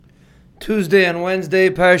Tuesday and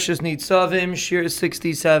Wednesday, Parshas Nitzavim, Shiur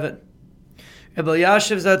 67. Rabbi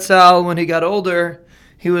Yashiv Zatzal, when he got older,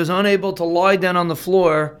 he was unable to lie down on the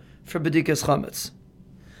floor for B'dikas Chametz.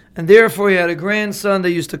 And therefore he had a grandson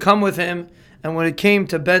that used to come with him, and when it came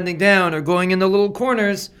to bending down or going in the little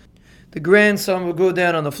corners, the grandson would go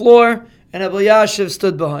down on the floor, and Rabbi Yashiv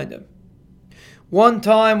stood behind him. One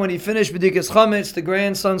time when he finished B'dikas Chametz, the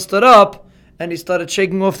grandson stood up, and he started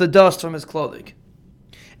shaking off the dust from his clothing.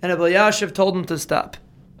 And Rabbi Yashiv told him to stop.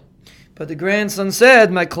 But the grandson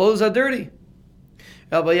said, "My clothes are dirty."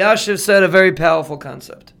 Rabbi Yashiv said a very powerful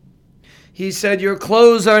concept. He said, "Your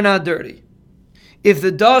clothes are not dirty. If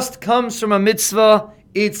the dust comes from a mitzvah,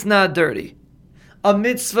 it's not dirty. A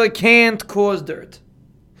mitzvah can't cause dirt.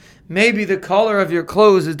 Maybe the color of your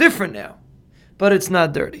clothes is different now, but it's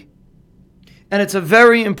not dirty." And it's a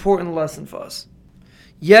very important lesson for us.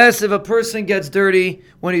 Yes, if a person gets dirty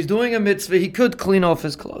when he's doing a mitzvah, he could clean off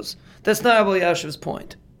his clothes. That's not Rabbi Yashiv's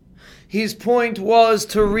point. His point was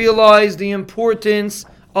to realize the importance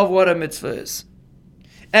of what a mitzvah is.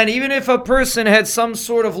 And even if a person had some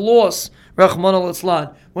sort of loss, Rahman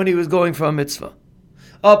al-Islan, when he was going for a mitzvah,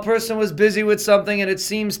 a person was busy with something and it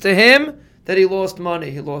seems to him that he lost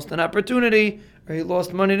money, he lost an opportunity, or he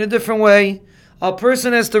lost money in a different way, a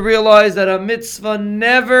person has to realize that a mitzvah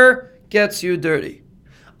never gets you dirty.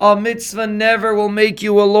 A mitzvah never will make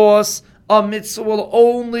you a loss. A mitzvah will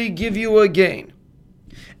only give you a gain.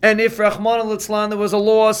 And if Rahman al-Islan, there was a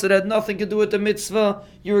loss that had nothing to do with the mitzvah,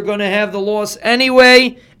 you were going to have the loss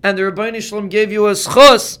anyway, and the Rebbeinu Shalom gave you a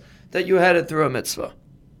schus that you had it through a mitzvah.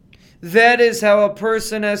 That is how a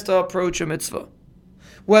person has to approach a mitzvah.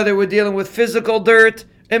 Whether we're dealing with physical dirt,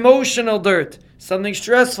 emotional dirt, something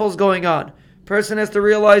stressful is going on, person has to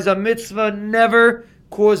realize a mitzvah never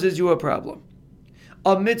causes you a problem.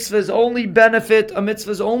 A mitzvah's only benefit, a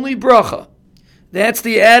mitzvah's only bracha. That's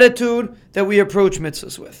the attitude that we approach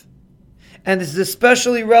mitzvahs with. And this is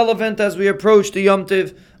especially relevant as we approach the Yom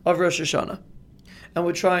Tov of Rosh Hashanah. And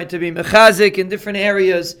we're trying to be mechazik in different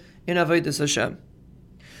areas in Avodas Hashem.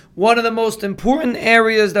 One of the most important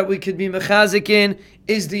areas that we could be mechazik in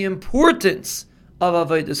is the importance of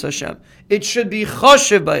Avodas Hashem. It should be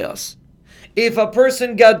chashiv by us. If a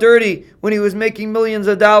person got dirty when he was making millions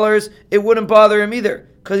of dollars, it wouldn't bother him either,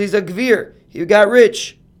 because he's a gvir. He got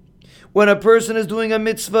rich. When a person is doing a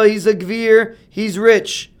mitzvah, he's a gvir, he's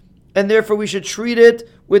rich. And therefore we should treat it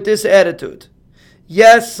with this attitude.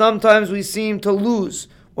 Yes, sometimes we seem to lose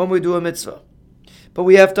when we do a mitzvah. But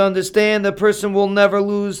we have to understand the person will never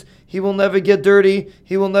lose. He will never get dirty.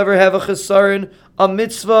 He will never have a chesaron. A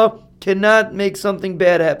mitzvah cannot make something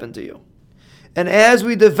bad happen to you. And as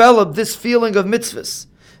we develop this feeling of mitzvahs,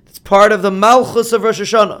 it's part of the malchus of Rosh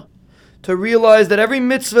Hashanah, to realize that every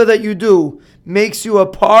mitzvah that you do makes you a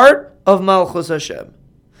part of malchus Hashem.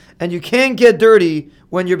 And you can't get dirty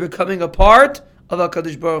when you're becoming a part of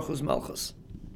HaKadosh Baruch Hu's malchus.